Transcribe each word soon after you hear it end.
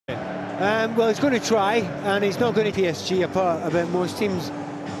Well, he's going to try, and he's not going to PSG apart about most teams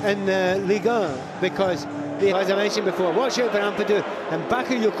in the Ligue because, as I mentioned before, watch out for Ampadu and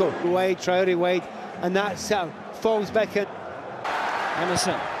Bakayoko wide, Traore wide, and that falls back in.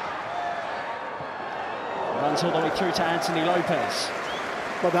 Emerson runs all the way through to Anthony Lopez.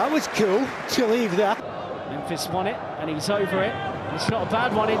 Well, that was cool to leave that. Memphis won it, and he's over it. It's not a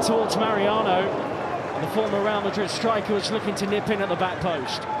bad one in towards Mariano. The former Real Madrid striker was looking to nip in at the back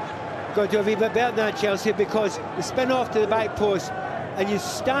post. Got to do a wee bit better than that, Chelsea, because the spin off to the back post and you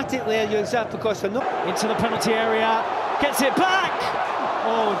start it there, you're exact because they're not. Into the penalty area, gets it back!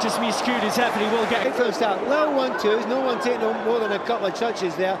 Oh, just miscued his effort, he will get it. From the start, low 1-2s, no one taking more than a couple of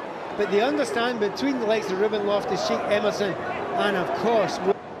touches there, but they understand between the likes of Ruben Loftus-Cheek, Emerson, and of course.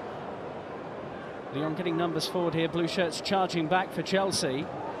 Lyon getting numbers forward here, blue shirts charging back for Chelsea.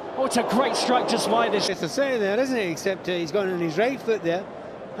 Oh, it's a great strike just wide this. It's a say there, isn't it? Except he's gone on his right foot there.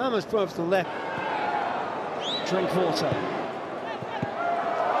 Hammers probably to the left. Drinkwater.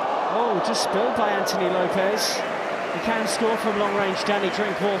 Oh, just spilled by Anthony Lopez. He can score from long range, Danny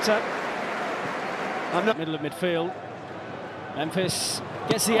Drinkwater. Middle of midfield. Memphis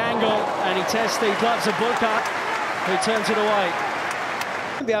gets the angle and he tests the gloves of Booker, who turns it away.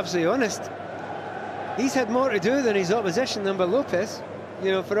 To be absolutely honest, he's had more to do than his opposition number Lopez.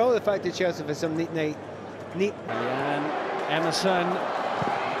 You know, for all the fact that Chelsea for some neat night. And Emerson,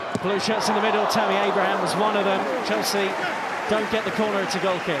 blue shirts in the middle, Tammy Abraham was one of them. Chelsea don't get the corner, it's a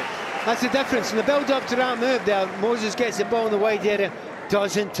goal kick. That's the difference. In the build-up to that move there, Moses gets the ball in the wide area,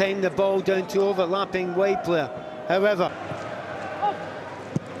 doesn't time the ball down to overlapping wide player. However,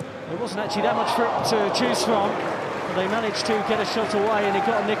 there wasn't actually that much for it to choose from, but they managed to get a shot away and it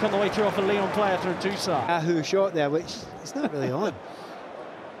got a nick on the way through off a Lyon player through Toussaint. Who shot there, which it's not really on.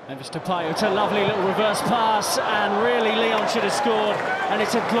 Memphis Depay, it's a lovely little reverse pass, and really Lyon should have scored, and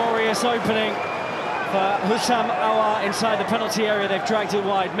it's a glorious opening for Hussam Aouar inside the penalty area. They've dragged it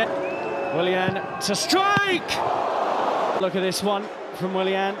wide. Willian to strike! Look at this one from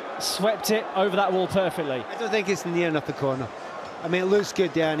Willian, swept it over that wall perfectly. I don't think it's near enough the corner. I mean, it looks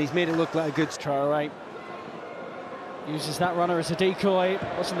good there, and he's made it look like a good... Traore uses that runner as a decoy.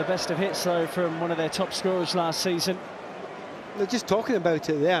 Wasn't the best of hits, though, from one of their top scorers last season. They're just talking about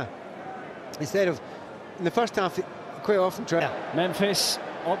it there. Instead of, in the first half, quite often try. Memphis,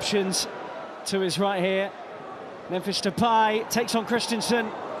 options to his right here. Memphis Depay takes on Christensen.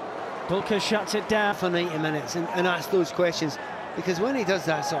 Bulka shuts it down. For 90 minutes and asks those questions. Because when he does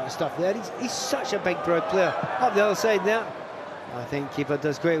that sort of stuff there, he's such a big, broad player. Up the other side there. I think keeper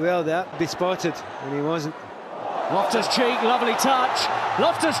does quite well there. Be spotted, and he wasn't. Loftus-Cheek, lovely touch.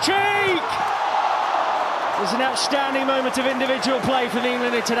 Loftus-Cheek! It was an outstanding moment of individual play for the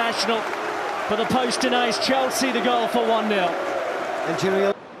England international. But the post denies Chelsea the goal for 1-0.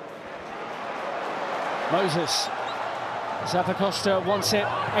 And Moses. Zappacosta wants it.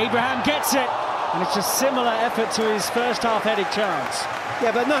 Abraham gets it. And it's a similar effort to his first half-headed chance.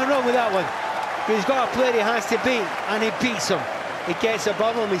 Yeah, but nothing wrong with that one. He's got a player he has to beat, and he beats him. He gets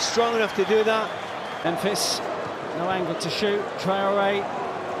above him, he's strong enough to do that. Memphis, no angle to shoot. Traore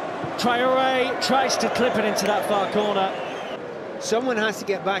tries to clip it into that far corner. Someone has to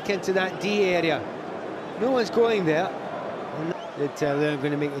get back into that D area. No one's going there. They're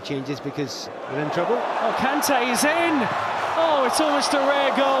going to make the changes because they're in trouble. Oh, Kante is in! Oh, it's almost a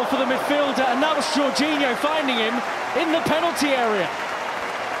rare goal for the midfielder, and that was Jorginho finding him in the penalty area.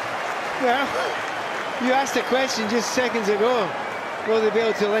 Well, you asked a question just seconds ago. Will they be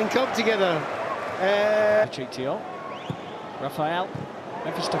able to link up together? Rafael,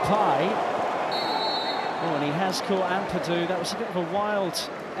 Memphis Depay. Oh, and he has caught Ampadu. That was a bit of a wild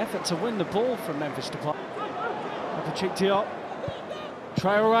effort to win the ball from Memphis Depay. Diop.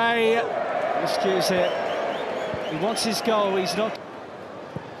 Traore rescues it. He wants his goal. He's not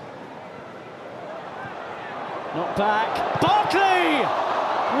back. Barkley!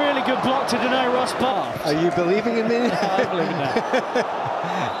 Really good block to deny Ross Barnes. Are you believing in me? I believe in that.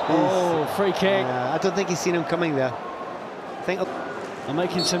 Oh, free kick. I don't think he's seen him coming there. They're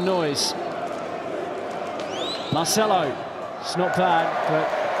making some noise. Marcelo. It's not bad, but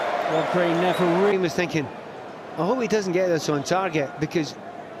well, Green never really was thinking, I hope he doesn't get this on target, because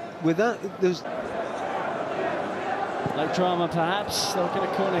with that, there's... Like drama, perhaps. They'll get a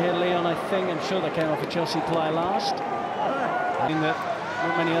corner here, Lyon, I think. I'm sure they came off a Chelsea player last. I think that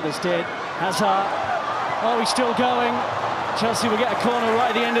not many others did. Hazard. Oh, he's still going. Chelsea will get a corner right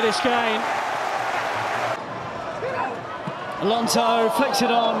at the end of this game. Alonso flicks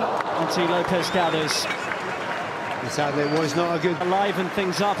it on. Anthony Lopez gathers. Sadly, it was not a good... Liven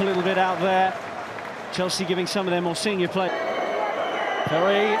things up a little bit out there. Chelsea giving some of their more senior play.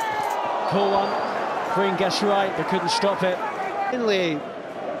 Perry call one. Green guessed right, but couldn't stop it. Mainly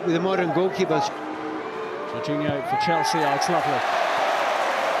with the modern goalkeepers. Jorginho for Chelsea, oh, it's lovely.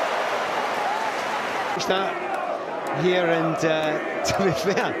 That here, and to be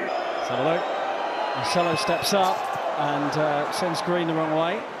fair, let's have a look. Marcelo steps up and sends Green the wrong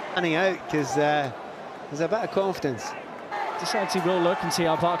way. Running out because there's a bit of confidence. Decides he will look and see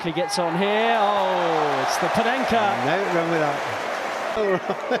how Barkley gets on here. Oh, it's the Panenka. No, run with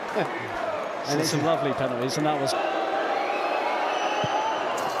that. And it's some lovely penalties, and that was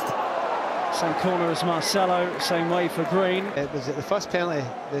same corner as Marcelo, same way for Green. It was at the first penalty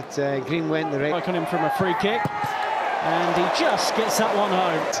that Green went the right. Work on him from a free kick, and he just gets that one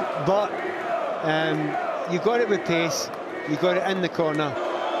home. But you got it with pace, you got it in the corner.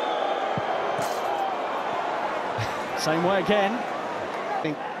 Same way again. I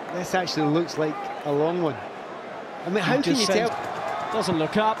think this actually looks like a long one. I mean, how can you tell? Doesn't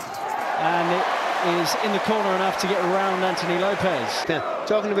look up, and it is in the corner enough to get around Anthony Lopez. Now,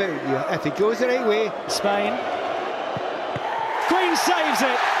 talking about if he goes the right way. Spain. Green saves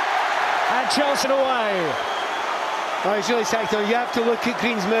it, and Chelsea away. Oh, he's really sacked on. You have to look at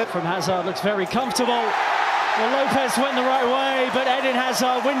Green's move. From Hazard, looks very comfortable. Well, Lopez went the right way, but Eden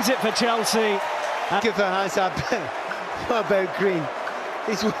Hazard wins it for Chelsea. Good for Hazard. What about Green?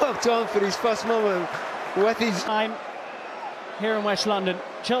 He's walked on for his first moment with his time here in West London.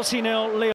 Chelsea 0, Lyon.